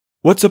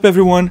What's up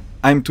everyone,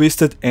 I'm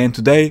Twisted and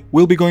today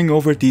we'll be going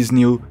over this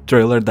new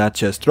trailer that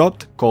just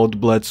dropped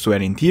called Blood,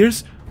 Sweat and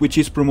Tears, which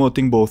is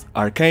promoting both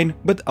Arcane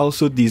but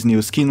also this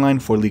new skin line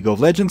for League of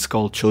Legends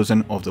called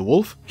Chosen of the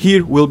Wolf.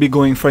 Here we'll be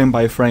going frame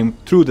by frame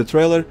through the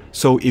trailer,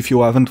 so if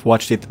you haven't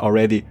watched it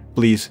already,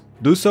 please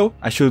do so.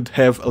 I should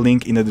have a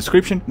link in the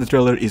description. The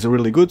trailer is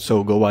really good,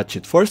 so go watch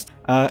it first.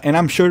 And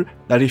I'm sure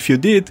that if you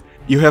did,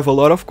 you have a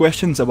lot of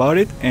questions about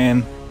it,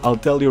 and I'll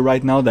tell you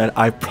right now that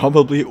I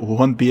probably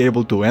won't be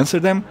able to answer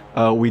them.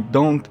 We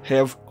don't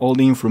have all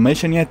the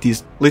information yet.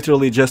 This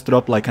literally just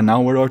dropped like an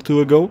hour or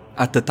two ago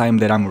at the time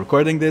that I'm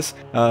recording this.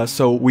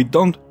 So we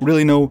don't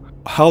really know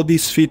how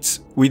this fits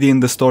within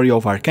the story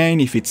of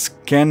Arcane, if it's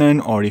canon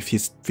or if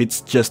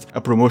it's just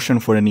a promotion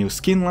for a new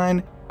skin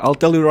line. I'll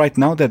tell you right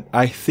now that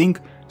I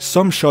think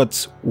some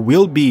shots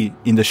will be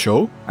in the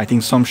show. I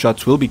think some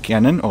shots will be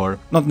canon, or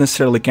not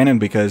necessarily canon,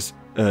 because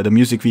the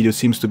music video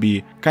seems to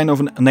be kind of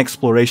an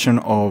exploration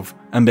of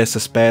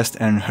Ambessa's past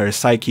and her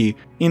psyche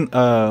in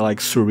a like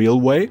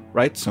surreal way,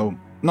 right? So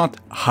not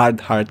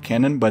hard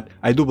canon, but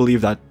I do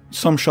believe that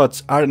some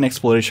shots are an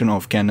exploration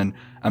of canon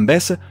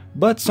Ambessa,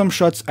 but some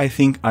shots I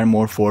think are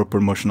more for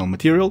promotional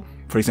material.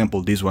 For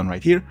example, this one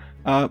right here,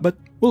 but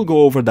we'll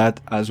go over that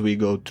as we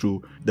go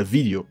through the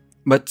video.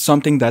 But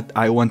something that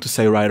I want to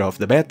say right off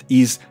the bat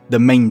is the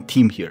main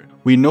theme here.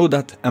 We know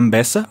that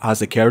Ambessa,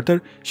 as a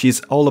character, she's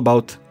all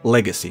about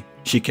legacy.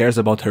 She cares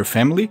about her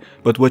family,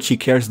 but what she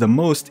cares the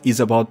most is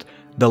about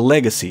the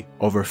legacy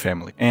of her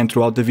family. And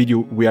throughout the video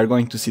we are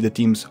going to see the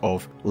themes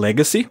of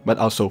legacy, but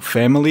also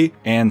family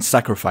and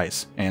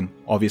sacrifice, and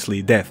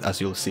obviously death,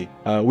 as you'll see,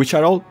 which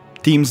are all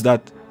themes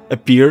that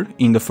appear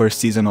in the first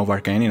season of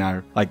Arcane and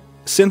are like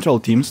central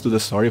themes to the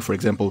story. For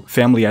example,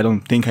 family, I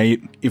don't think I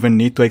even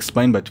need to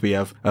explain, but we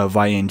have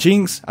Vi and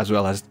Jinx, as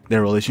well as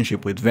their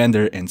relationship with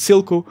Vander and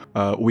Silco.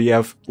 We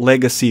have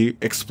legacy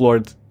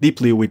explored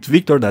deeply with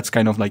Victor. That's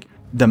kind of like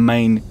the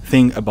main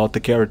thing about the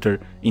character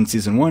in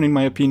Season 1, in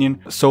my opinion.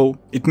 So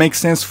it makes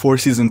sense for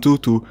Season 2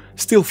 to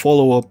still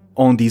follow up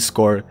on these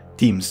core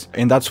themes,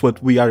 and that's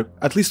what we are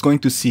at least going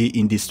to see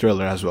in this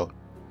trailer as well.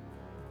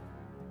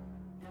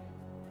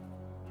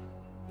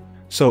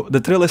 So the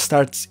trailer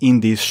starts in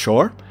this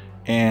shore,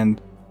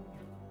 and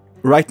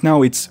right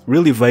now it's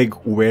really vague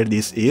where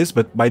this is,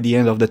 but by the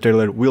end of the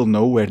trailer we'll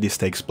know where this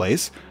takes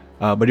place.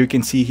 But you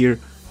can see here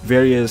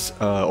various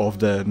of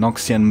the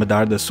Noxian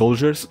Medarda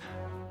soldiers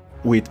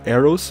with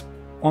arrows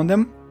on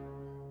them.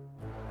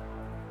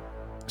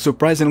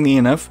 Surprisingly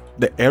enough,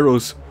 the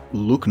arrows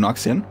look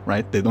Noxian,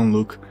 right? They don't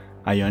look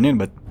Ionian,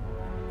 but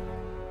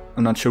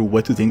I'm not sure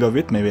what to think of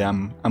it. Maybe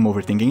I'm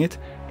overthinking it.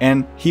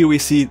 And here we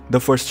see the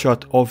first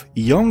shot of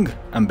young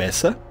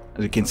Ambessa.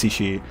 As you can see,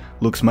 she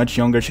looks much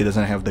younger, she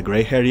doesn't have the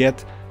grey hair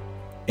yet,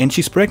 and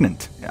she's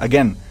pregnant.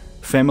 Again,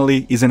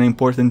 family is an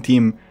important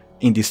theme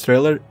in this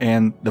trailer,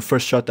 and the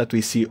first shot that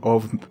we see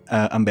of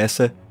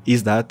Ambessa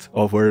is that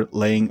of her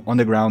laying on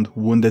the ground,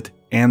 wounded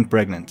and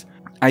pregnant.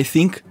 I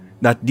think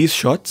that these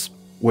shots,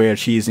 where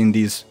she is in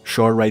this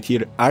shore right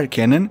here, are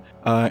canon,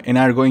 and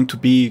are going to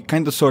be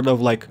kind of sort of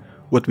like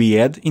what we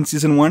had in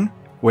Season 1,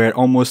 where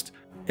almost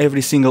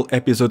every single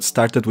episode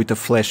started with a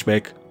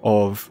flashback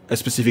of a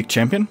specific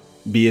champion,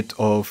 be it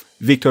of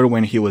Victor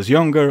when he was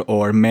younger,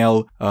 or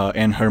Mel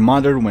and her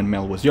mother when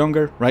Mel was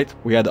younger, right?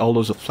 We had all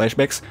those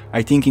flashbacks.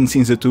 I think in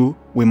Season 2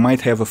 we might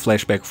have a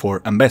flashback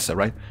for Ambessa,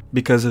 right?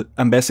 Because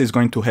Ambessa is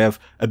going to have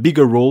a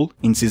bigger role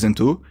in Season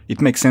 2,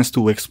 it makes sense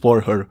to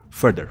explore her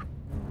further.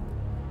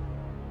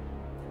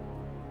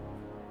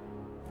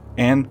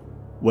 And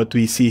what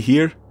we see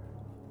here,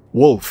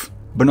 wolf,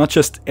 but not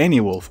just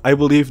any wolf. I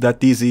believe that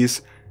this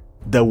is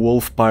the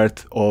wolf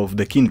part of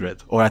the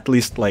Kindred, or at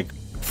least like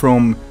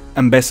from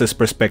Ambessa's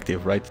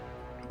perspective, right?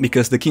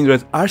 Because the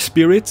Kindred are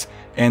spirits,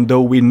 and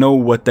though we know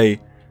what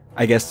they,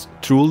 I guess,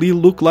 truly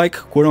look like,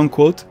 quote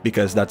unquote,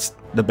 because that's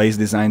the base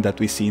design that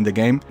we see in the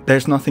game,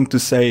 there's nothing to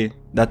say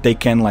that they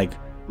can like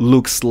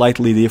look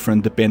slightly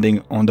different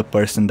depending on the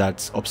person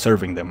that's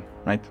observing them,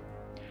 right?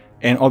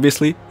 And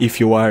obviously, if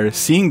you are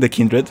seeing the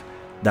Kindred,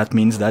 that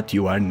means that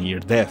you are near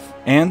death.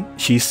 And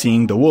she's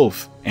seeing the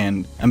wolf,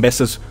 and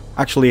Ambessa's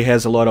actually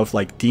has a lot of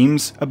like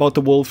themes about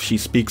the wolf. She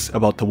speaks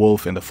about the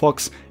wolf and the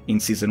fox in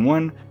Season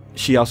 1.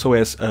 She also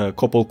has a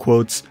couple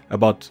quotes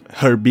about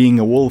her being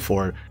a wolf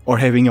or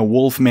having a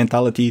wolf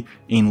mentality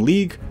in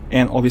League,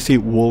 and obviously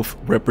wolf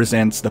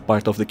represents the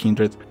part of the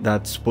Kindred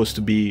that's supposed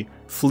to be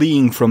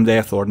fleeing from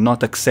death or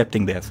not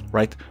accepting death,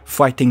 right?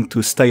 Fighting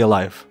to stay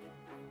alive.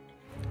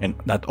 And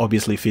that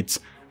obviously fits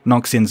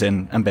Noxians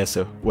and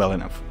Ambessa well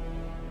enough.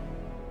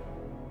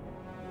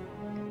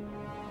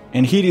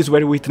 And here is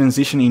where we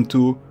transition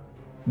into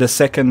the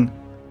second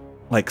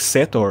like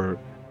set or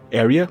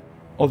area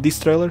of this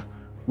trailer,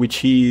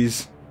 which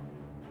is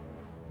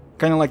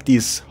kind of like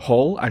this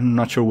hall. I'm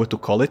not sure what to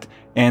call it,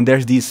 and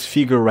there's this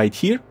figure right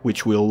here,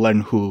 which we'll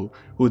learn who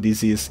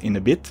this is in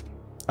a bit.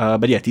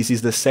 But yeah, this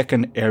is the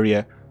second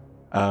area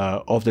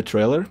of the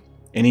trailer,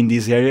 and in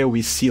this area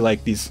we see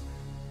like this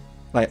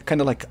like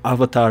kind of like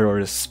avatar or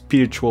a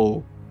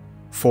spiritual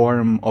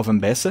form of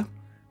Ambessa,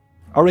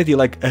 already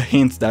like a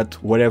hint that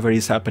whatever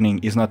is happening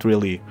is not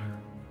really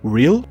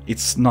real.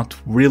 It's not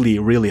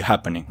really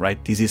happening,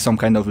 right? This is some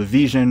kind of a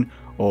vision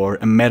or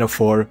a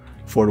metaphor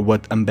for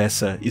what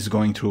Ambessa is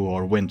going through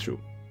or went through.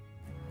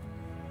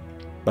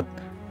 But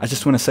I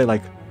just want to say,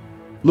 like,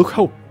 look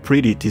how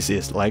pretty this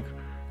is. Like,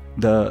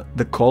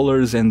 the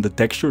colors and the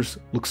textures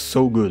look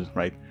so good,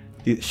 right?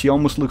 She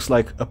almost looks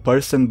like a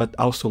person, but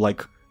also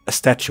like a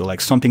statue,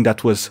 like something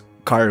that was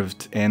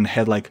carved and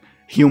had like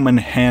human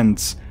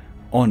hands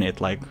on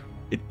it. Like,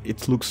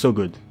 it looks so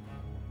good.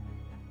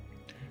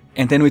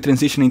 And then we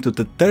transition into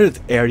the third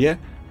area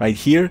right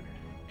here,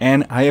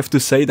 and I have to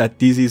say that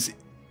this is,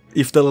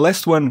 if the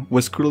last one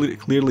was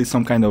clearly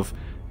some kind of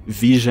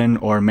vision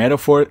or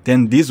metaphor,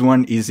 then this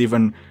one is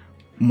even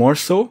more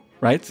so,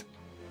 right?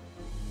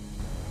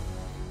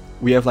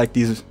 We have like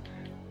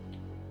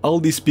all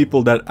these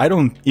people that I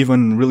don't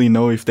even really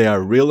know if they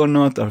are real or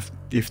not, or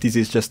if this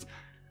is just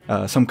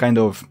some kind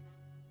of,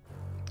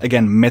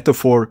 again,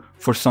 metaphor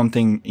for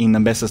something in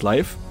Ambessa's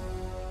life.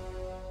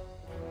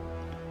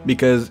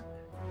 Because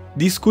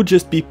these could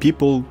just be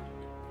people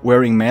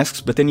wearing masks,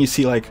 but then you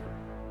see like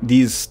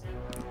these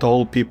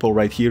tall people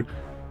right here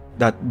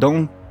that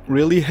don't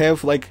really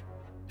have like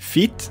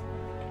feet.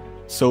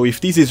 So if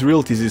this is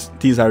real,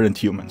 these aren't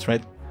humans,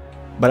 right?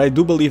 But I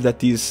do believe that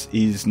this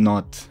is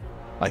not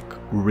like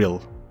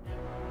real.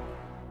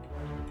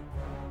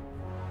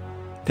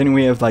 Then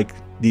we have like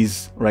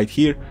these right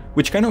here,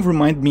 which kind of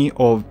remind me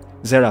of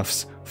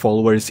Zeraph's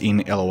followers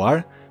in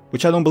LOR,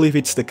 which I don't believe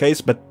it's the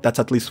case, but that's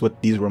at least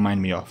what these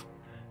remind me of.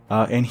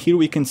 And here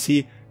we can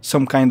see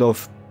some kind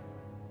of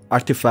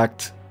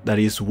artifact that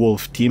is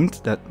wolf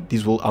themed, that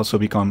this will also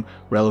become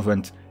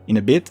relevant in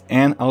a bit.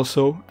 And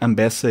also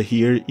Ambessa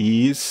here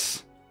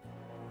is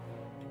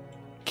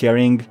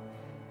carrying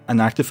an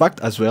artifact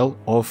as well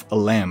of a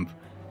lamb.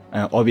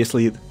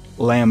 Obviously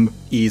lamb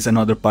is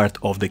another part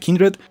of the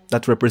kindred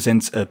that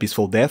represents a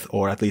peaceful death,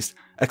 or at least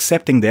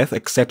accepting death,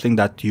 accepting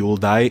that you will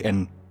die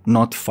and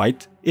not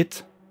fight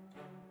it.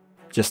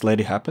 Just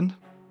let it happen.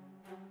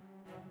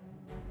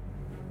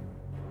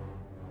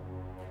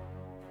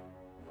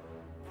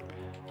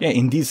 Yeah,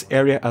 in this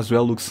area as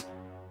well looks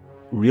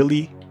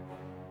really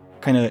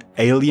kind of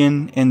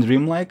alien and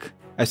dreamlike.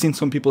 I've seen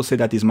some people say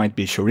that this might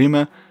be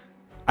Shurima.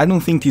 I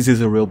don't think this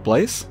is a real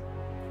place.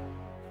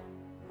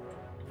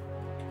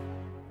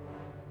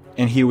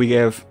 And here we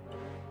have,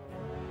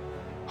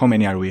 how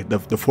many are we?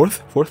 The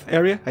fourth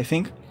area, I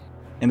think.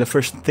 And the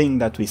first thing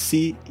that we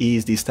see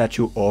is the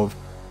statue of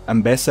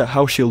Ambessa,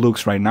 how she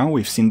looks right now.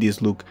 We've seen this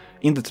look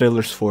in the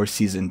trailers for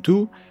Season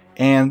 2,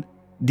 and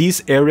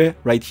this area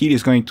right here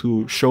is going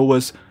to show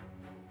us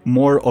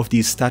more of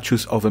these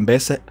statues of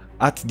Ambessa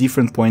at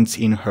different points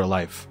in her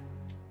life.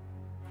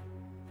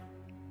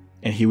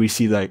 And here we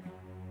see like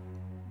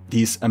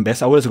this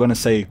Ambessa. I was gonna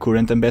say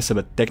current Ambessa,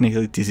 but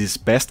technically this is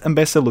past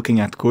Ambessa looking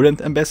at current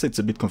Ambessa. It's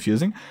a bit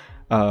confusing.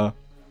 But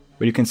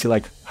you can see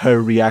like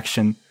her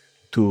reaction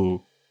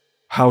to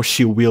how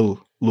she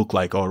will look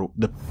like, or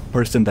the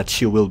person that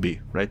she will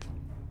be, right?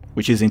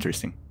 Which is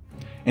interesting.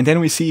 And then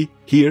we see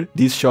here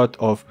this shot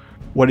of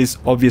what is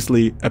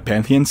obviously a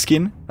Pantheon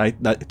skin, right?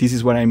 This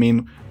is what I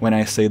mean when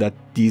I say that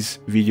this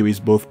video is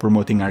both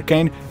promoting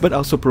Arcane, but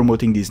also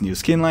promoting this new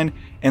skin line,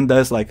 and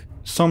thus like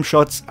some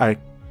shots are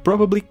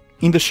probably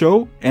in the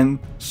show and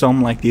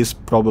some like this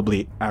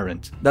probably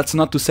aren't. That's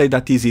not to say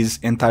that this is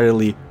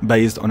entirely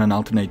based on an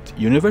alternate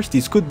universe.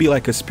 This could be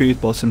like a Spirit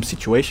Blossom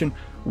situation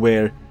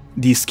where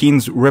these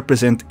skins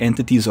represent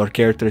entities or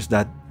characters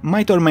that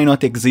might or may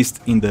not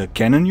exist in the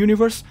canon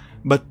universe,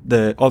 but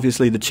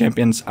obviously the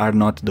champions are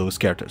not those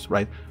characters,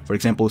 right? For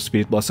example,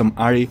 Spirit Blossom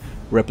Ahri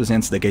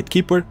represents the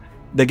Gatekeeper.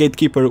 The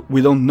Gatekeeper,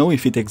 we don't know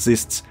if it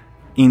exists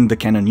in the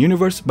canon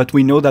universe, but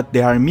we know that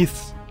there are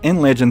myths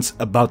and legends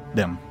about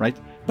them, right?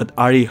 But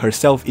Ahri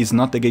herself is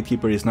not the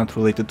Gatekeeper, is not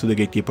related to the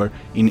Gatekeeper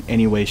in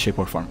any way, shape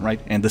or form, right?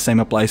 And the same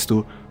applies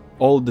to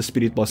all the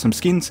Spirit Blossom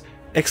skins,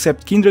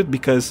 except Kindred,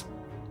 because,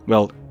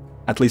 well,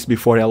 at least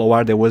before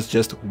LOR there was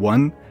just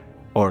one,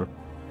 or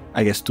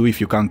I guess two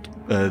if you count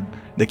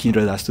the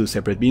Kindred as two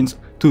separate beings,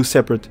 two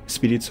separate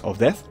spirits of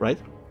death, right?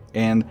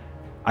 And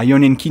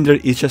Ionian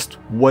Kindred is just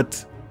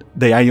what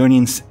the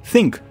Ionians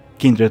think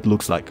Kindred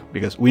looks like,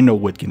 because we know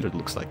what Kindred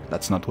looks like.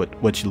 That's not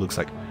what she looks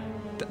like.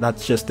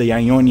 That's just the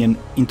Ionian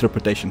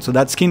interpretation. So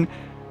that skin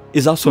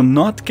is also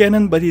not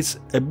canon, but it's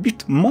a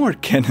bit more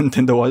canon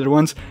than the other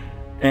ones.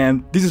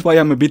 And this is why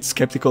I'm a bit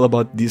skeptical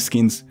about these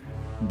skins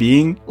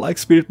being like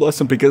Spirit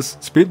Blossom, because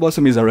Spirit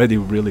Blossom is already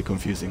really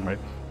confusing, right?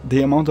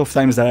 The amount of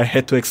times that I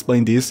had to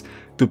explain this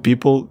to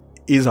people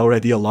is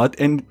already a lot,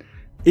 and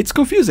it's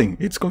confusing,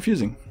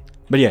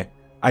 But yeah,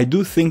 I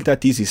do think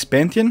that this is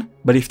Pantheon,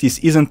 but if this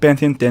isn't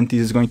Pantheon, then this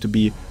is going to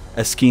be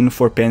a skin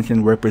for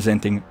Pantheon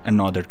representing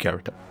another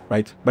character,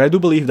 right? But I do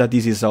believe that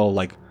this is all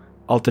like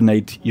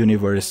alternate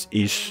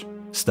universe-ish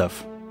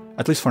stuff,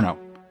 at least for now.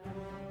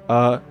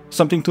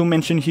 Something to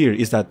mention here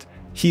is that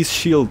his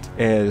shield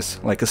has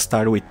like a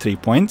star with 3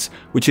 points,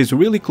 which is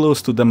really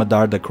close to the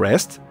Medarda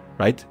crest,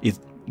 right?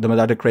 The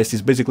Medarda crest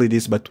is basically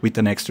this, but with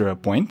an extra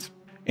point.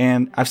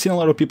 And I've seen a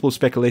lot of people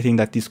speculating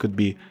that this could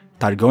be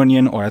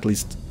Targonian, or at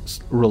least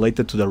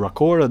related to the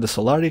Rakor or the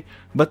Solari,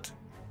 but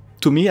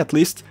to me at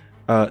least,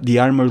 the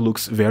armor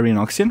looks very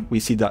Noxian. We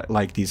see that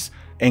like these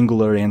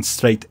angular and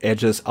straight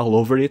edges all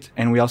over it,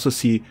 and we also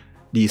see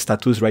these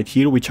tattoos right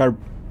here, which are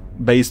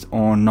based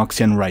on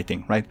Noxian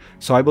writing, right?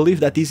 So I believe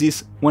that this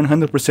is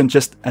 100%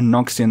 just a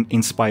Noxian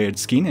inspired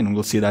skin, and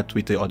we'll see that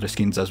with the other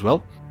skins as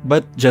well,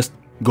 but just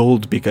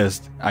gold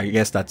because I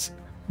guess that's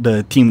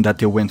the theme that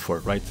they went for,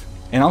 right?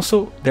 And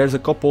also there's a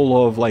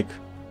couple of like,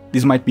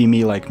 this might be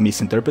me like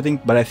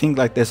misinterpreting, but I think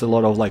like there's a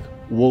lot of like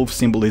wolf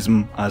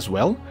symbolism as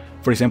well.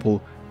 For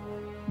example,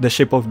 the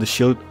shape of the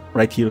shield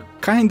right here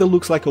kinda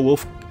looks like a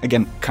wolf,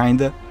 again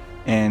kinda,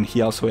 and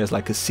he also has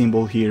like a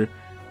symbol here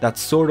that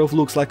sort of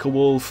looks like a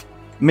wolf.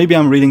 Maybe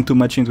I'm reading too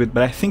much into it,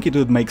 but I think it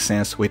would make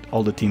sense with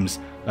all the themes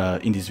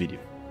in this video.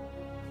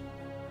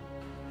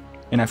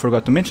 And I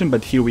forgot to mention,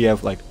 but here we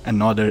have like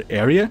another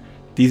area.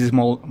 This is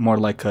more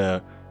like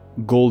a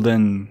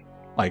golden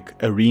like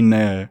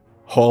arena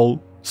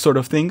hall sort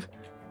of thing.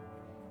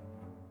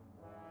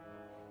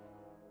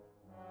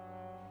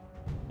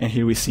 And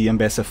here we see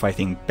Ambessa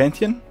fighting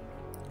Pantheon,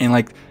 and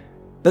like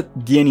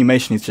the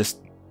animation is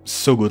just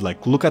so good.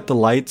 Like look at the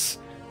lights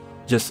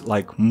just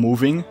like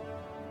moving.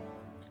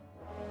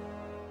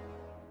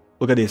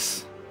 Look at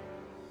this,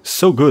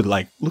 so good.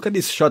 Like look at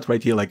this shot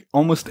right here. Like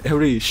almost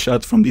every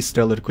shot from this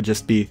trailer could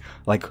just be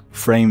like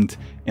framed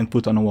and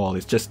put on a wall.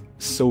 It's just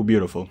so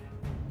beautiful.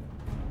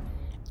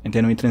 And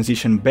then we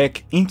transition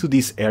back into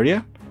this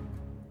area,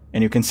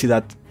 and you can see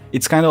that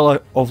it's kind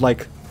of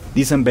like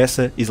this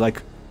Ambessa is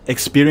like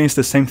experience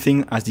the same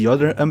thing as the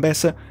other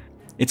Ambessa.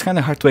 It's kind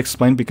of hard to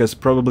explain because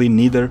probably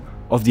neither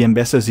of the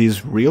Ambessas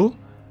is real,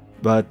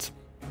 but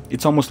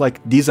it's almost like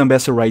this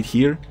Ambessa right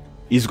here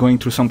is going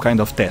through some kind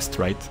of test,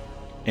 right?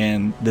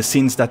 And the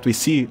scenes that we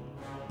see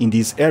in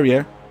this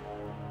area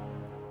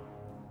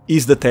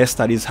is the test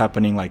that is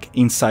happening like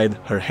inside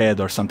her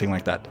head or something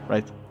like that,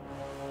 right?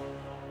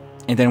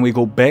 And then we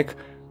go back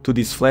to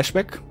this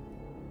flashback,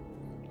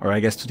 or I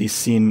guess to this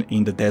scene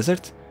in the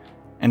desert,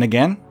 and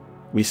again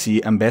we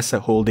see Ambessa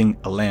holding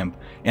a lamb,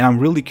 and I'm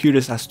really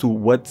curious as to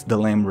what the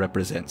lamb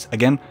represents.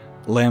 Again,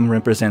 lamb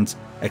represents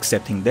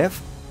accepting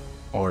death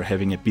or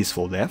having a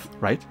peaceful death,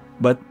 right?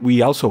 But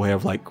we also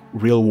have like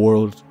real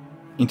world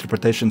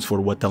interpretations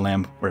for what the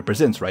lamb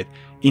represents, right?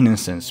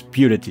 Innocence,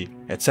 purity,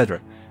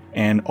 etc.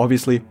 And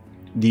obviously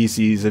this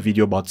is a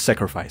video about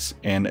sacrifice,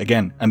 and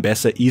again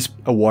Ambessa is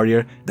a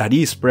warrior that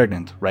is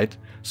pregnant, right?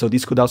 So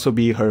this could also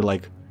be her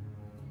like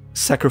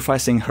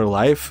sacrificing her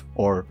life,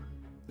 or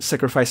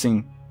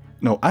sacrificing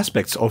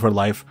aspects of her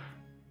life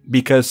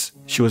because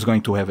she was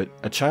going to have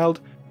a child,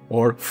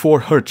 or for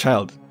her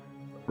child,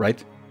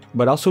 right?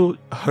 But also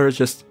her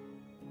just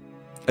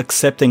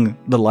accepting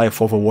the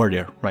life of a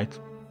warrior, right?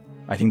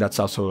 I think that's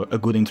also a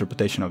good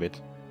interpretation of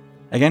it.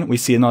 Again, we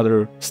see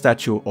another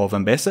statue of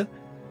Ambessa.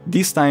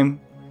 This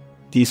time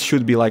this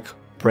should be like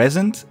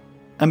present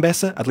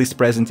Ambessa, at least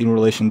present in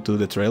relation to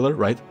the trailer,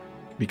 right?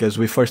 Because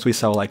we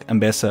saw like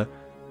Ambessa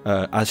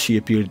as she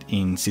appeared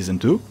in Season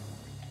 2.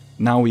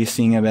 Now we're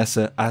seeing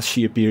Ambessa as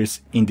she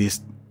appears in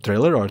this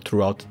trailer, or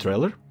throughout the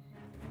trailer.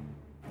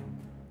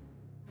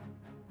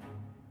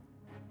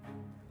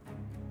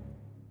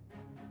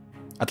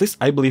 At least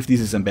I believe this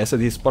is Ambessa.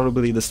 This is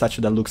probably the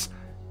statue that looks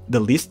the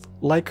least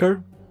like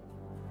her.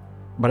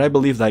 But I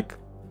believe like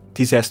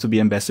this has to be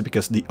Ambessa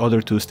because the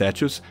other two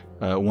statues,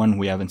 one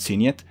we haven't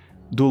seen yet,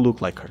 do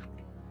look like her.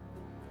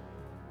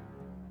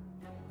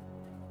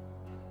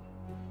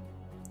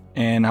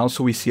 And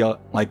also we see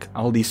like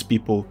all these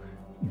people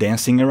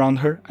dancing around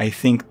her. I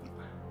think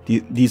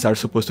these are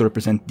supposed to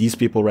represent these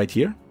people right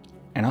here.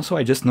 And also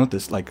I just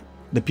noticed like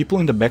the people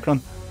in the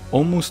background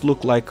almost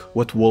look like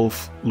what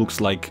Wolf looks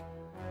like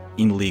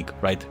in League,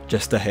 right?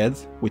 Just a head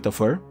with a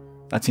fur.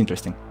 That's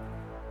interesting.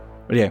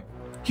 But yeah,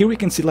 here we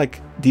can see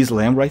like this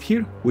lamb right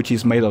here, which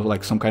is made of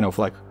like some kind of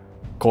like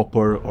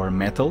copper or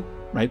metal,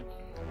 right?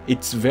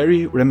 It's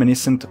very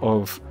reminiscent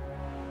of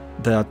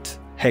that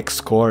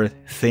hex core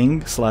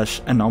thing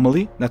 /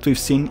 anomaly that we've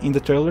seen in the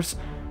trailers.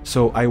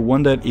 So I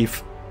wonder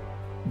if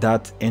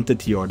that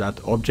entity or that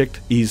object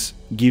is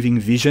giving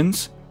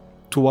visions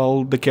to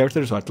all the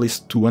characters, or at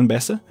least to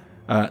Ambessa.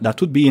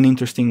 That would be an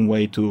interesting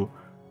way to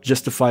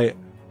justify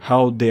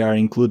how they are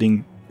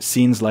including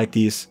scenes like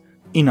this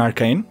in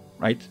Arcane,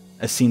 right?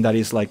 A scene that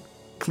is like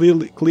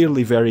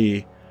clearly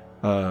very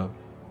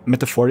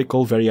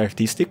metaphorical, very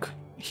artistic.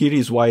 Here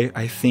is why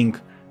I think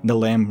the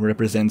lamb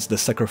represents the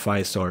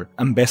sacrifice, or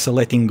Ambessa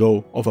letting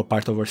go of a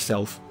part of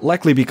herself,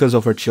 likely because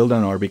of her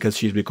children or because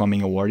she's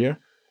becoming a warrior,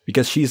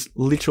 because she's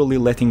literally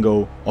letting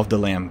go of the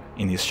lamb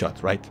in this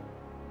shot, right?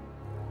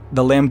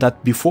 The lamb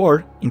that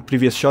before, in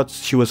previous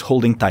shots, she was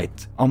holding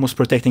tight, almost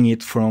protecting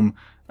it from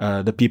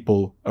the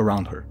people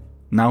around her.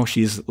 Now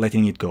she's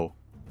letting it go.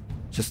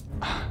 Just,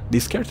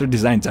 these character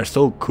designs are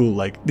so cool.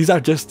 Like, these are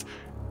just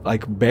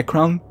like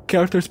background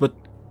characters, but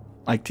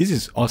like this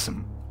is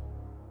awesome.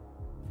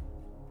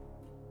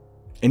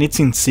 And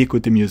it's in sync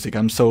with the music.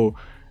 I'm so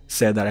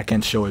sad that I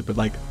can't show it, but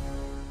like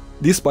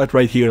this part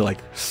right here, like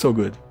so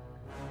good.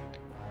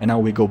 And now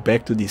we go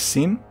back to this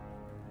scene,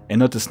 and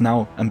notice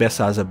now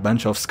Ambessa has a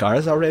bunch of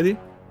scars already.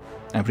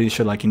 I'm pretty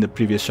sure like in the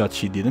previous shot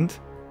she didn't.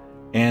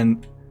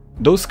 And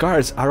those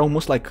scars are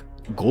almost like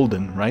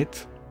golden, right?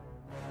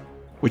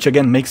 Which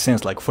again makes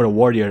sense, like for a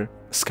warrior,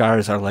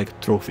 scars are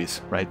like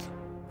trophies, right?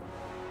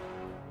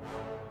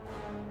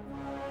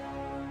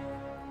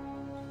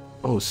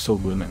 Oh, so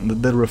good,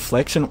 man. The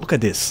reflection, look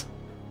at this.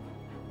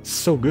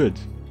 So good.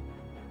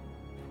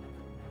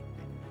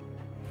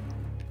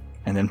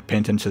 And then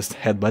Pantheon just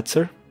headbutts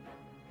her.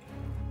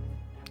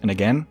 And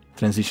again,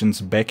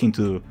 transitions back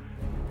into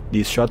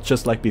this shot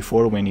just like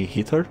before when he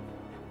hit her.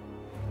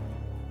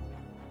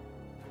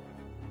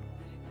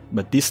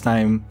 But this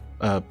time,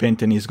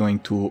 Pantheon is going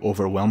to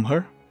overwhelm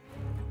her.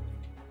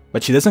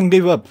 But she doesn't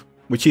give up,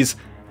 which is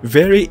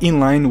very in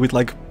line with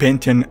like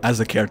Pantheon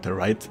as a character,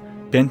 right?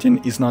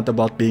 Pantheon is not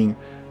about being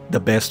the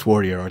best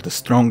warrior or the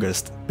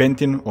strongest.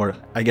 Pantheon, or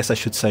I guess I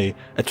should say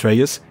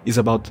Atreus, is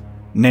about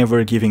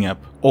never giving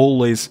up,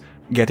 always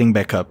getting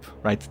back up,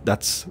 right?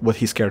 That's what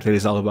his character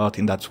is all about,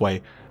 and that's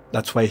why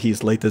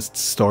his latest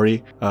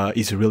story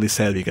is really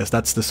sad, because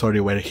that's the story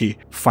where he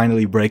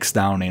finally breaks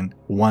down and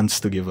wants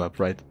to give up,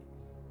 right?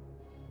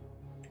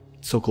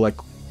 So cool, like,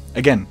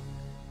 again,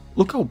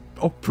 look how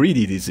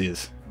pretty this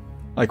is.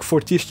 Like,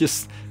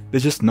 Fortiche they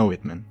just know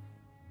it, man.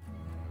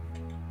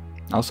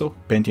 Also,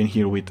 Pantheon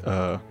here with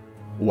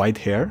white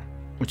hair,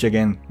 which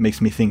again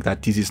makes me think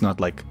that this is not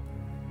like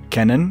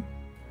canon,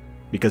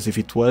 because if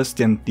it was,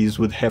 then this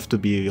would have to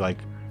be like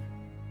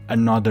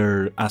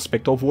another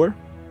aspect of war,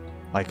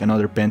 like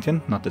another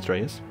Pantheon, not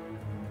Atreus.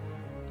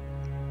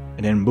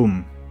 And then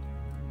boom,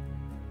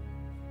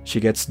 she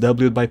gets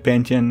W'd by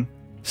Pantheon,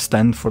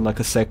 stunned for like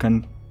a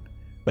second,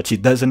 but she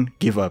doesn't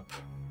give up.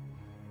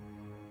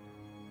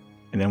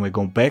 And then we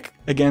go back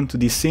again to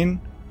this scene,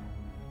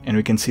 and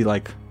we can see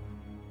like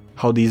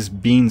how these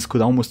beings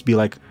could almost be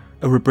like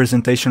a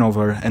representation of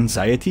her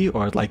anxiety,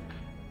 or like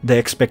the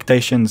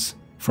expectations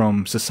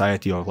from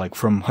society, or like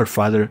from her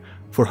father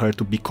for her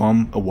to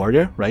become a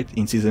warrior, right?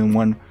 In season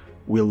 1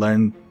 we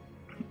learned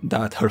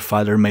that her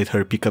father made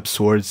her pick up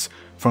swords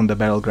from the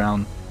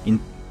battleground in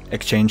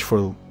exchange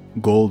for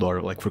gold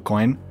or like for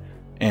coin,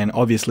 and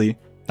obviously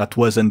that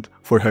wasn't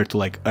for her to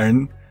like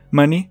earn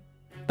money,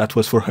 that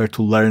was for her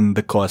to learn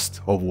the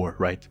cost of war,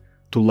 right?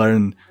 To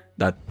learn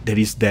that there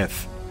is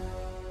death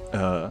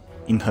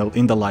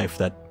in the life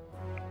that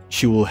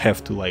she will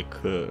have to like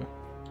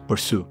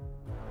pursue.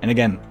 And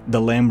again,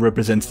 the lamb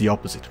represents the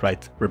opposite,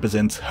 right?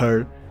 Represents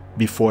her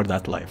before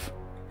that life.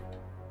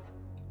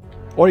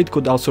 Or it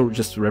could also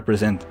just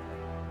represent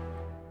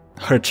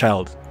her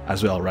child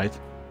as well, right?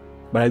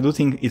 But I do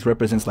think it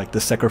represents like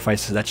the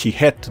sacrifices that she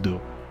had to do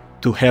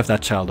to have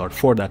that child or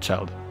for that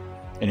child.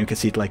 And you can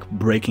see it like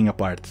breaking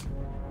apart.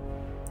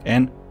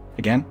 And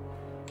again,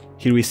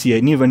 here we see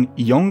an even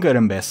younger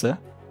Ambessa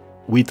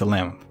with a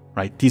lamb,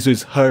 right? This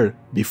is her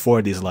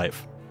before this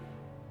life.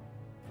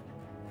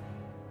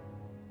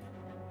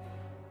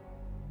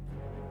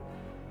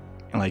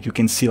 And like you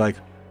can see like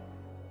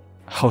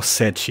how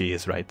sad she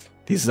is, right?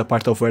 This is a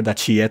part of her that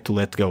she had to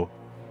let go.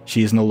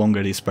 She is no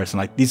longer this person.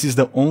 Like this is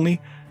the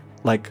only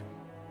like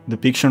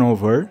depiction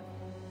of her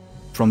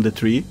from the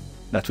tree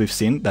that we've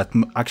seen that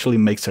actually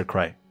makes her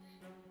cry.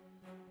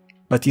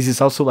 But this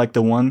is also like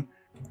the one,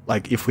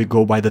 like if we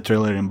go by the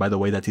trailer and by the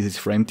way that it is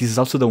framed, this is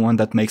also the one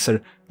that makes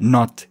her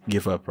not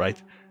give up,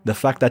 right? The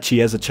fact that she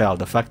has a child,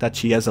 the fact that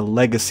she has a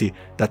legacy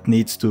that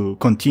needs to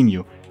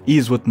continue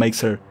is what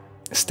makes her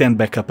stand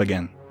back up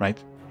again, right?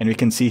 And we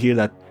can see here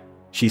that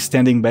she's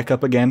standing back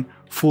up again,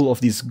 full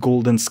of these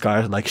golden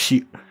scars, like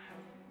she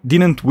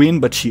didn't win,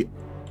 but she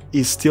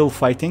is still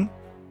fighting.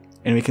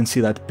 And we can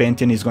see that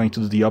Pantheon is going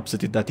to do the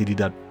opposite that he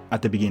did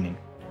at the beginning.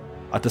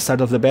 At the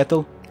start of the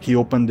battle, he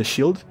opened the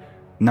shield,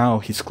 now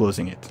he's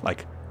closing it.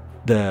 Like,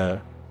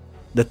 the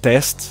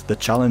test, the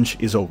challenge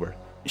is over.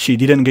 She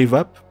didn't give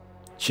up,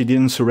 she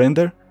didn't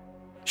surrender,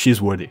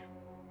 she's worthy.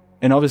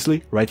 And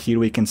obviously, right here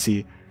we can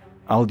see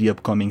all the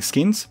upcoming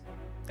skins,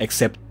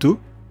 except 2,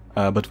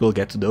 but we'll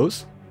get to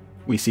those.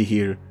 We see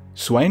here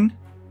Swain,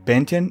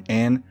 Pantheon,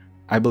 and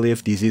I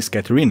believe this is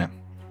Katarina.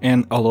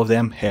 And all of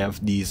them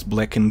have these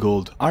black and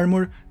gold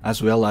armor,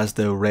 as well as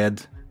the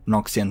red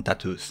Noxian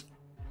tattoos.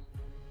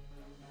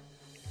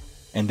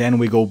 And then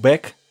we go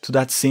back to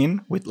that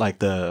scene with like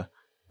the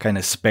kind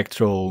of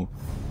spectral,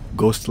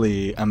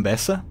 ghostly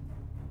Ambessa.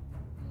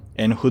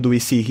 And who do we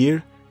see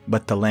here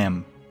but the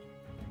lamb?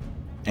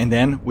 And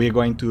then we're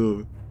going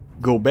to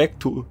go back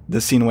to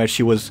the scene where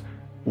she was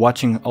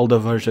watching all the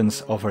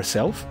versions of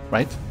herself,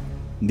 right?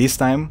 This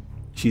time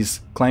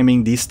she's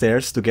climbing these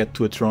stairs to get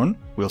to a throne.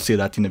 We'll see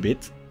that in a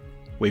bit.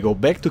 We go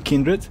back to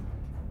Kindred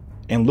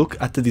and look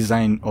at the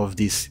design of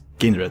this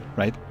Kindred,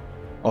 right?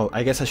 Oh,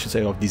 I guess I should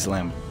say of this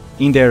lamb.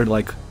 In their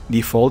like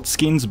default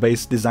skins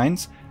based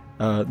designs,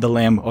 the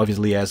lamb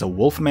obviously has a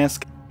wolf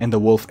mask and the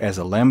wolf has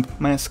a lamb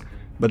mask,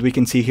 but we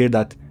can see here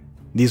that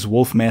this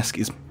wolf mask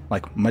is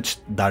like much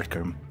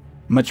darker,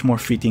 much more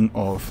fitting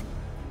of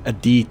a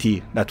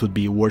deity that would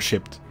be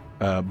worshipped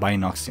by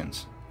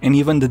Noxians. And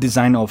even the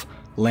design of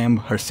lamb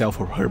herself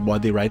or her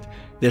body, right?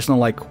 There's no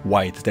like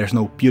white, there's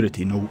no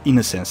purity, no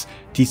innocence.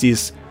 This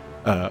is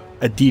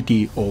a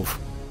deity of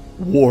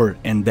war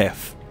and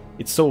death.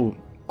 It's so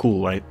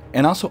cool, right?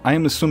 And also I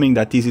am assuming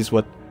that this is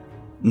what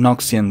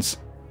Noxians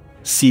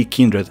see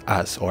Kindred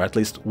as, or at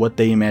least what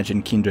they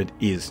imagine Kindred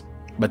is.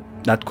 But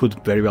that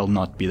could very well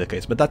not be the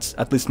case. But that's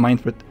at least my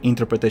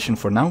interpretation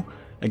for now.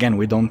 Again,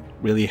 we don't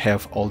really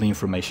have all the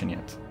information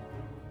yet.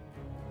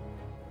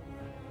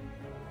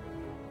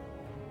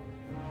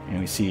 And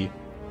we see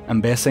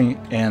Ambessa,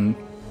 and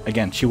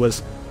again, she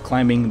was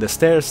climbing the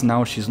stairs,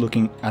 now she's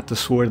looking at the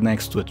sword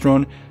next to a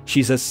throne.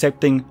 She's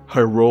accepting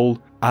her role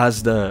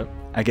as the,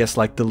 I guess,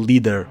 like the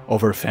leader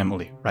of her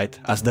family, right?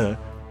 As the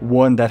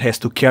one that has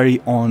to carry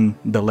on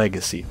the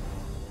legacy.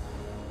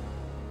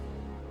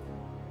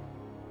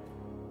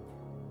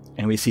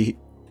 And we see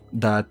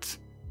that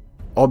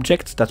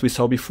object that we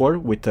saw before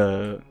with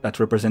that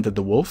represented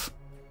the wolf.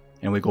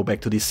 And we go back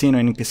to this scene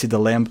and you can see the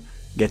lamb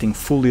getting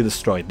fully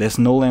destroyed. There's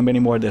no lamb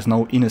anymore, there's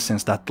no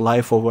innocence. That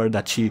life over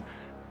that she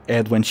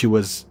had when she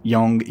was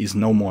young is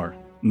no more.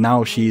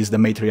 Now she is the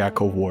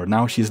matriarch of war.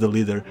 Now she's the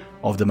leader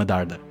of the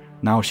Medarda.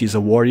 Now she's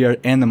a warrior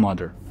and a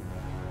mother.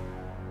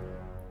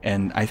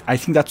 And I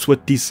think that's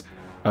what this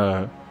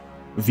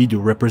video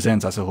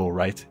represents as a whole,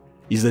 right?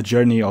 Is the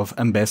journey of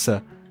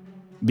Ambessa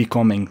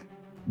becoming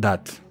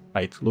that,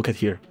 right? Look at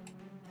here.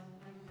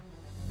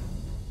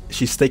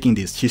 She's taking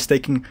this. She's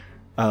taking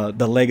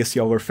the legacy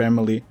of her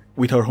family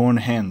with her own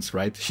hands,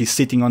 right? She's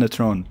sitting on the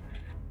throne.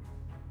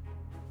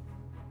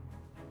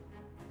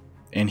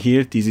 And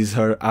here, this is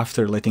her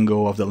after letting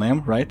go of the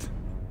lamb, right?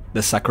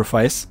 The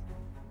sacrifice.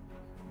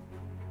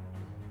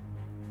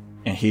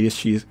 And here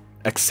she's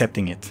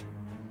accepting it.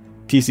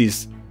 This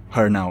is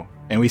her now.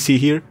 And we see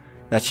here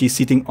that she's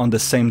sitting on the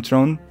same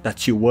throne that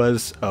she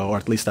was, or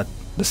at least that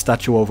the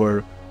statue of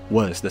her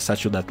was. The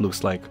statue that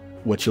looks like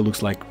what she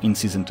looks like in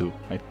Season 2,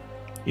 right?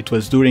 It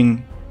was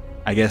during,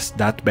 I guess,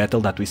 that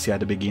battle that we see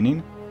at the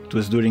beginning. It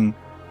was during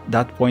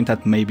that point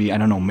that maybe, I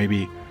don't know,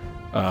 maybe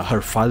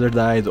her father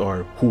died,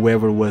 or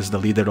whoever was the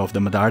leader of the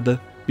Medarda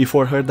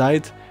before her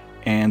died,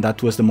 and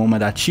that was the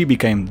moment that she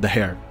became the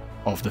heir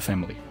of the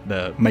family,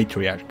 the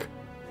matriarch.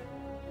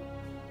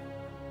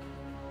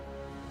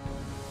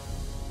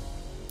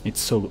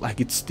 It's so, like,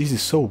 this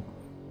is so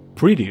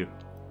pretty,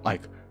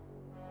 like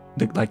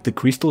the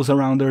crystals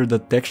around her, the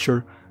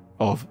texture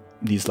of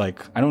these,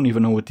 like, I don't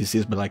even know what this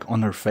is, but like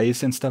on her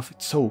face and stuff,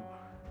 it's so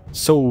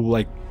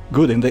like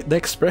good, and the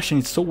expression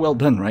is so well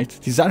done, right?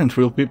 These aren't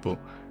real people,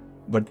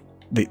 but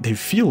they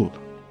feel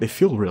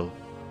real.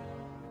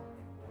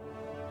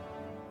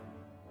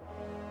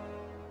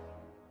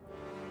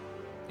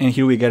 And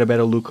here we get a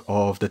better look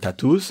of the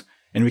tattoos,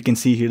 and we can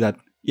see here that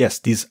yes,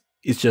 this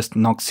is just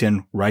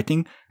Noxian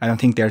writing. I don't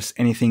think there's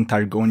anything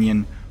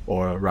Targonian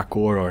or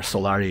Rakor or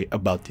Solari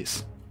about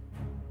this.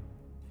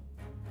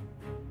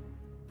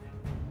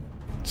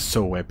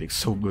 So epic,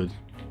 so good.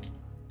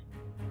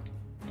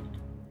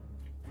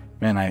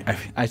 Man,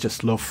 I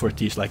just love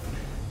Fortiche, like,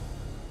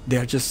 they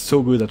are just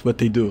so good at what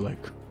they do, like.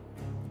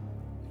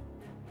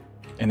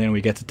 And then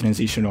we get the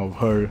transition of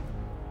her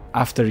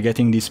after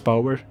getting this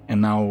power,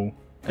 and now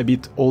a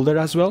bit older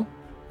as well.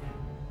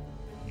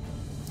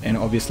 And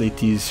obviously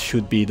this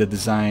should be the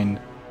design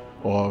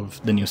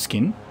of the new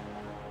skin.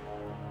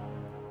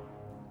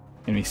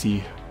 And we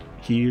see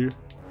here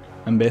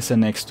Ambessa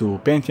next to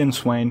Pantheon,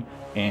 Swain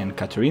and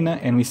Katarina,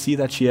 and we see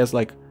that she has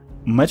like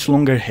much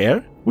longer hair,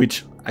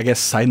 which I guess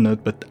side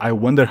note, but I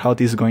wonder how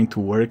this is going to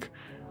work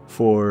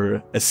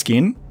for a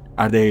skin.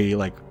 Are they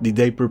like, did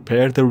they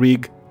prepare the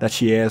rig that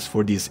she has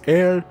for this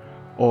hair,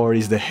 or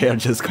is the hair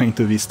just going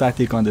to be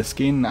static on the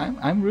skin?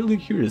 I'm really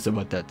curious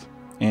about that.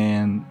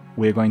 And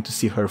we're going to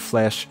see her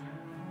flash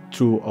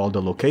through all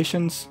the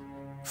locations.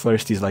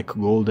 First is like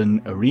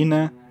Golden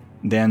Arena,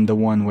 then the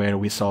one where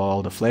we saw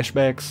all the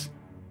flashbacks,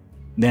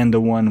 then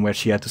the one where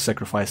she had to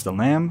sacrifice the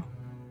lamb.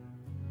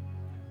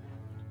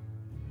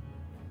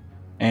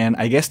 And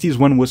I guess this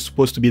one was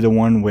supposed to be the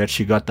one where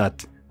she got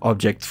that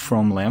object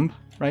from Lamb,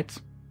 right?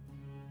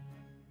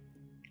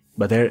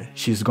 But there,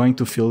 she's going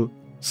to feel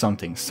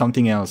something.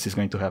 Something else is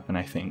going to happen,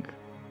 I think.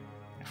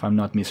 If I'm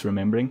not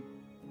misremembering.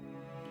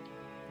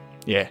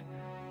 Yeah.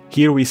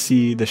 Here we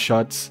see the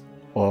shots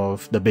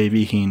of the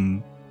baby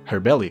in her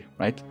belly,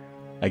 right?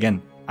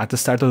 Again, at the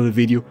start of the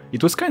video,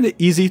 it was kind of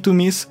easy to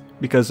miss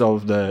because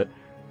of the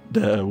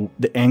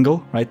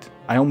angle, right?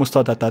 I almost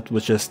thought that that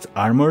was just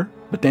armor,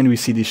 but then we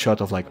see this shot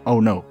of like, oh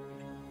no,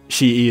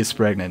 she is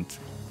pregnant.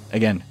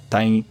 Again,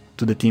 tying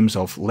to the themes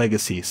of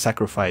legacy,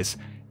 sacrifice,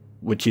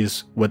 which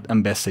is what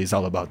Ambessa is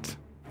all about.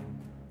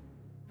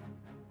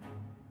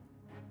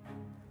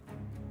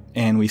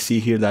 And we see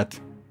here that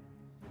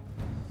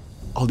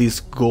all this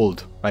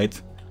gold, right?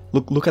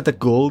 Look at the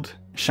gold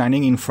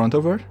shining in front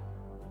of her.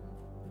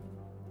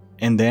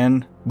 And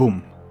then,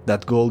 boom,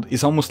 that gold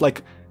is almost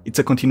like it's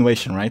a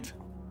continuation, right?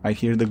 Right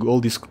here, the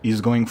gold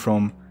is going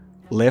from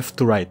left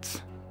to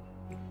right.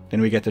 Then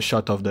we get a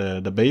shot of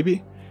the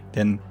baby,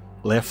 then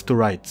left to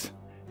right.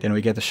 Then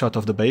we get a shot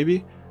of the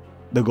baby.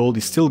 The gold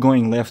is still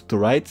going left to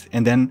right,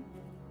 and then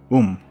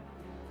boom.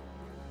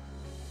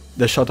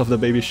 The shot of the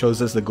baby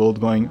shows us the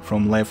gold going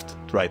from left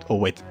to right. Oh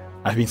wait,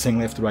 I've been saying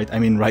left to right, I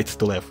mean right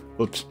to left.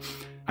 Oops.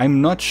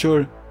 I'm not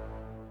sure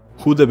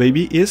who the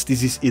baby is.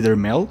 This is either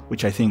Mel,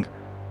 which I think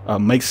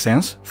makes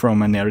sense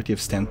from a narrative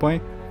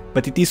standpoint,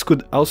 but it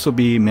could also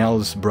be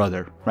Mel's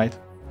brother, right?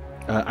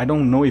 I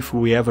don't know if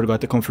we ever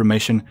got a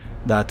confirmation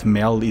that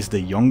Mel is the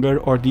younger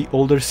or the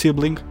older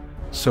sibling,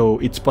 so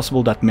it's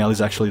possible that Mel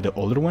is actually the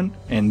older one,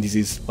 and this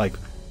is like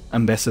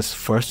Ambessa's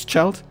first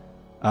child,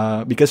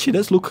 because she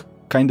does look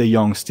kinda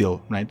young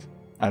still, right?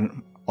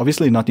 And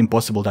obviously not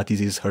impossible that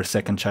this is her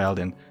second child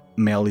and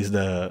Mel is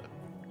the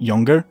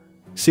younger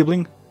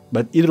sibling,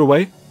 but either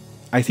way,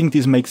 I think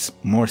this makes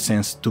more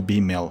sense to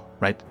be Mel,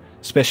 right?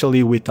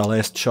 Especially with the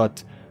last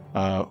shot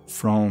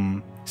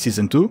from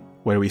Season 2,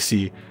 where we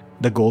see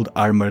the gold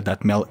armor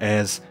that Mel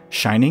has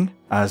shining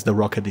as the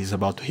rocket is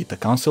about to hit the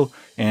council,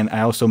 and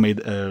I also made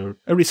a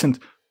recent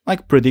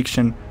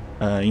prediction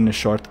in a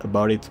short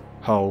about it,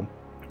 how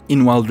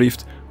in Wild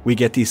Rift we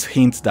get this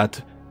hint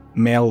that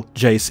Mel,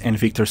 Jace and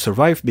Victor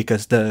survive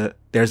because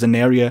there's an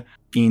area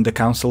in the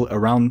council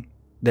around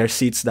their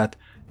seats that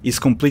is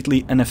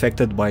completely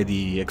unaffected by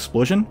the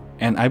explosion,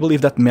 and I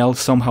believe that Mel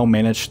somehow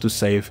managed to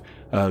save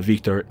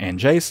Victor and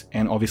Jace,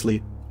 and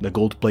obviously the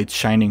gold plate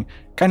shining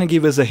kind of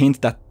give us a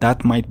hint that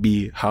that might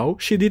be how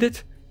she did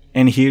it.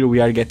 And here we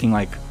are getting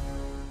like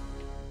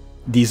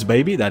this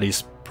baby that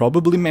is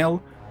probably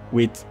Mel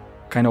with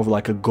kind of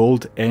like a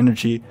gold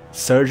energy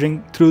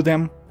surging through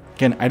them.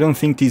 Again, I don't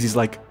think this is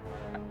like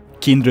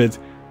Kindred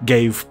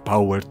gave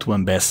power to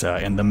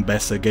Ambessa and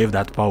Ambessa gave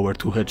that power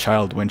to her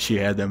child when she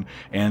had them,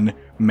 and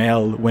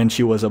Mel, when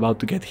she was about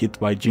to get hit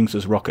by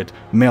Jinx's rocket,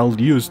 Mel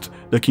used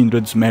the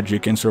Kindred's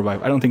magic and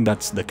survived. I don't think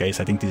that's the case.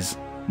 I think this is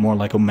more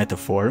like a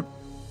metaphor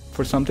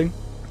for something.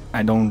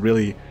 I don't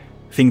really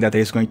think that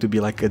there's going to be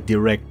like a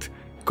direct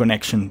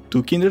connection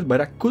to Kindred, but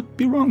I could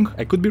be wrong.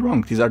 I could be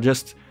wrong. These are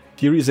just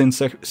theories and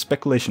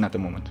speculation at the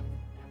moment.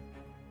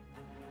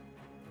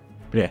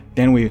 But yeah,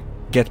 then we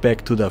get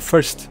back to the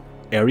first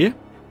area,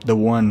 the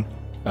one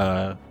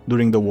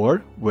during the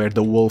war, where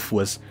the wolf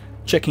was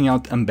checking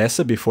out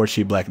Ambessa before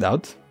she blacked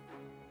out.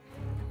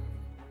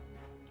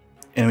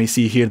 And we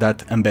see here that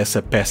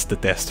Ambessa passed the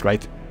test,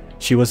 right?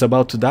 She was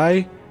about to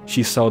die,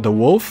 she saw the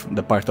wolf,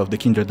 the part of the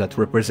kindred that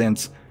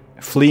represents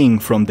fleeing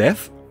from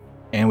death,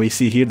 and we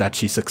see here that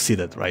she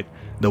succeeded, right?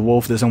 The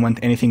wolf doesn't want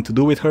anything to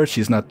do with her,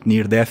 she's not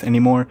near death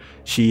anymore,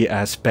 she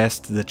has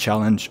passed the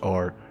challenge,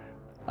 or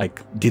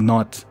like did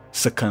not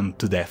succumb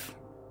to death.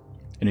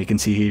 And we can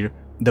see here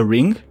the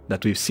ring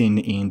that we've seen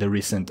in the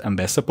recent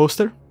Ambessa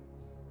poster.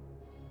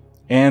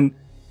 And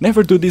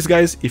never do this,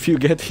 guys. If you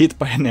get hit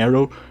by an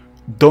arrow,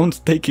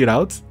 don't take it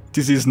out.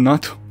 This is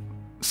not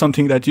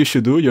something that you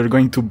should do. You're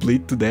going to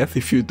bleed to death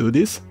if you do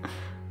this.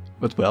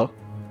 But well.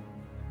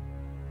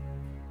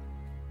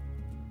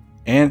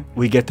 And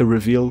we get the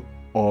reveal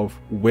of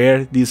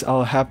where this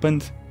all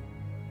happened.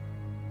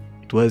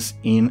 It was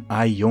in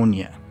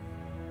Ionia.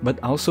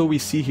 But also we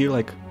see here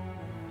like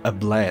a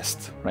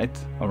blast, right,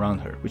 around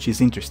her, which is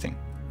interesting.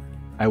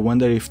 I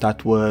wonder if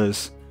that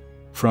was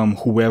from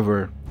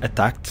whoever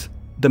attacked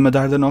the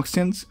Medarda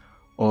Noxians,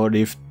 or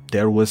if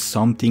there was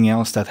something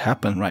else that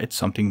happened, right?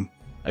 Something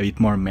a bit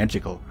more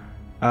magical.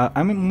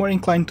 I'm more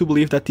inclined to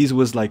believe that this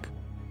was like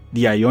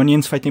the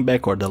Ionians fighting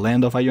back, or the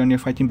land of Ionia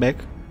fighting back,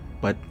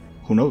 but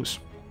who knows?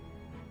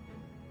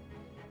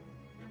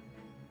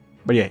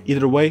 But yeah,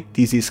 either way,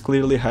 this is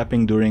clearly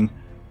happening during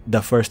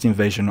the first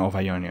invasion of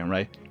Ionia,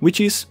 right? Which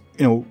is,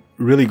 you know,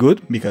 really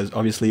good, because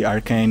obviously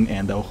Arcane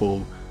and the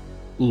whole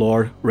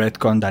lore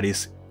retcon that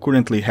is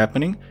currently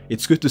happening,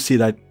 it's good to see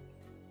that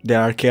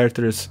there are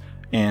characters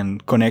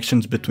and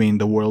connections between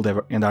the world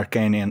and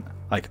Arcane and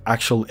like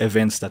actual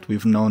events that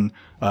we've known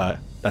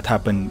that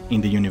happen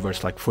in the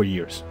universe like for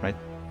years, right?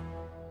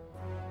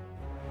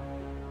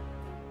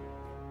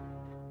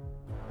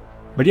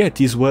 But yeah,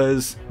 this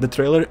was the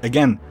trailer.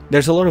 Again,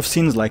 there's a lot of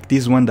scenes like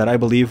this one that I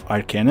believe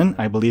are canon.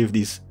 I believe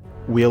this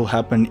will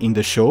happen in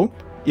the show.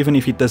 Even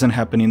if it doesn't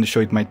happen in the show,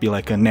 it might be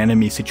like an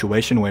enemy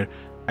situation where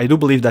I do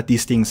believe that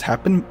these things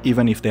happen,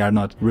 even if they are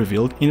not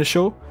revealed in the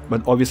show.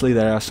 But obviously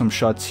there are some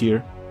shots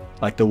here,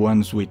 like the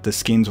ones with the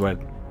skins, where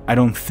I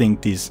don't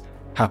think these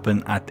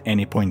happen at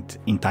any point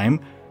in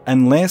time,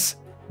 unless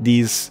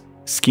these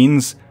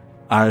skins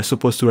are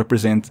supposed to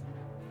represent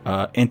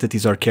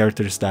entities or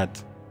characters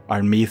that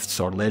are myths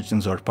or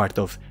legends or part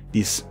of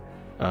this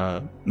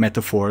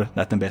metaphor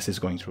that Ambessa is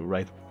going through,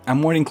 right?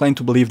 I'm more inclined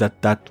to believe that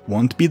that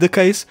won't be the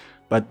case,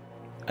 but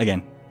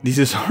again, this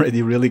is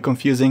already really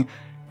confusing.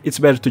 It's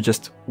better to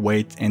just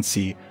wait and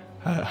see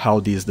how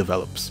this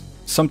develops.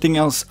 Something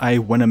else I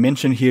want to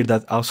mention here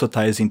that also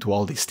ties into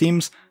all these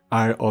themes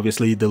are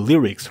obviously the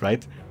lyrics,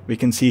 right? We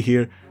can see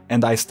here,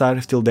 "And I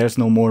starve till there's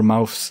no more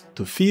mouths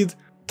to feed,"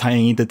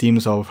 tying into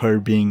themes of her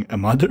being a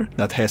mother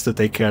that has to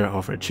take care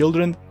of her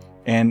children.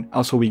 And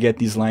also we get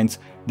these lines,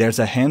 "There's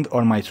a hand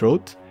on my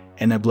throat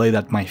and a blade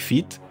at my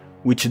feet,"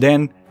 which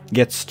then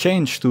gets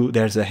changed to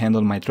 "There's a hand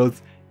on my throat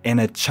and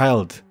a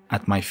child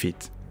at my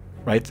feet,"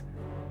 right?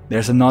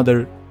 There's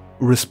another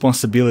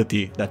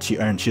responsibility that she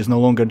earned. She's no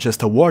longer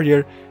just a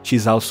warrior,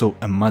 she's also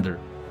a mother.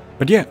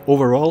 But yeah,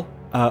 overall,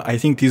 I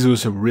think this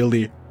was a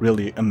really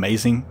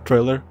amazing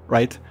trailer,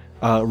 right?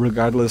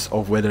 Regardless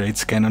of whether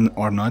it's canon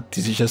or not,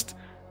 this is just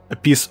a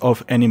piece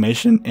of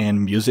animation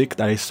and music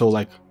that is so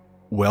like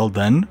well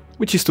done,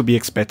 which is to be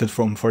expected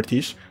from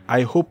Fortiche.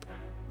 I hope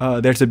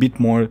there's a bit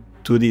more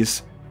to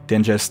this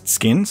than just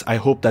skins. I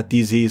hope that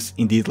this is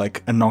indeed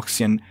like a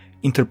Noxian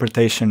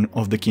interpretation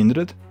of the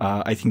Kindred.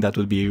 I think that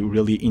would be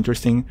really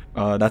interesting.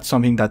 That's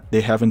something that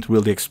they haven't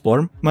really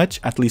explored much,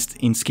 at least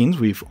in skins.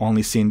 We've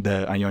only seen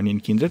the Ionian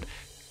Kindred.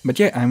 But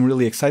yeah, I'm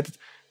really excited.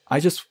 I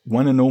just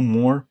want to know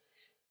more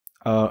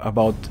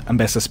about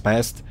Ambessa's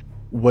past,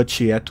 what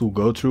she had to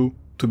go through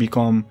to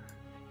become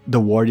the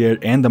warrior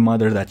and the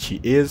mother that she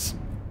is.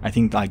 I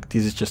think like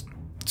this is just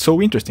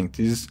so interesting.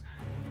 This is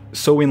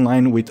so in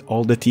line with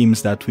all the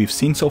themes that we've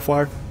seen so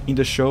far in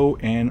the show,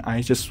 and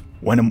I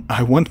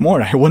want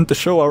more. I want the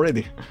show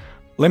already.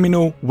 Let me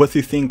know what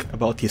you think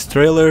about this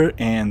trailer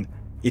and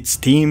its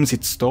themes,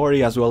 its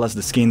story, as well as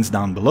the skins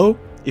down below.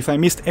 If I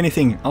missed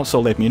anything, also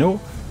let me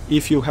know.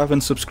 If you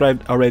haven't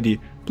subscribed already,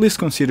 please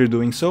consider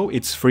doing so.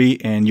 It's free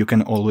and you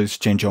can always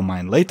change your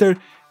mind later.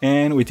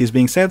 And with this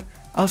being said,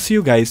 I'll see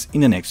you guys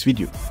in the next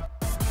video.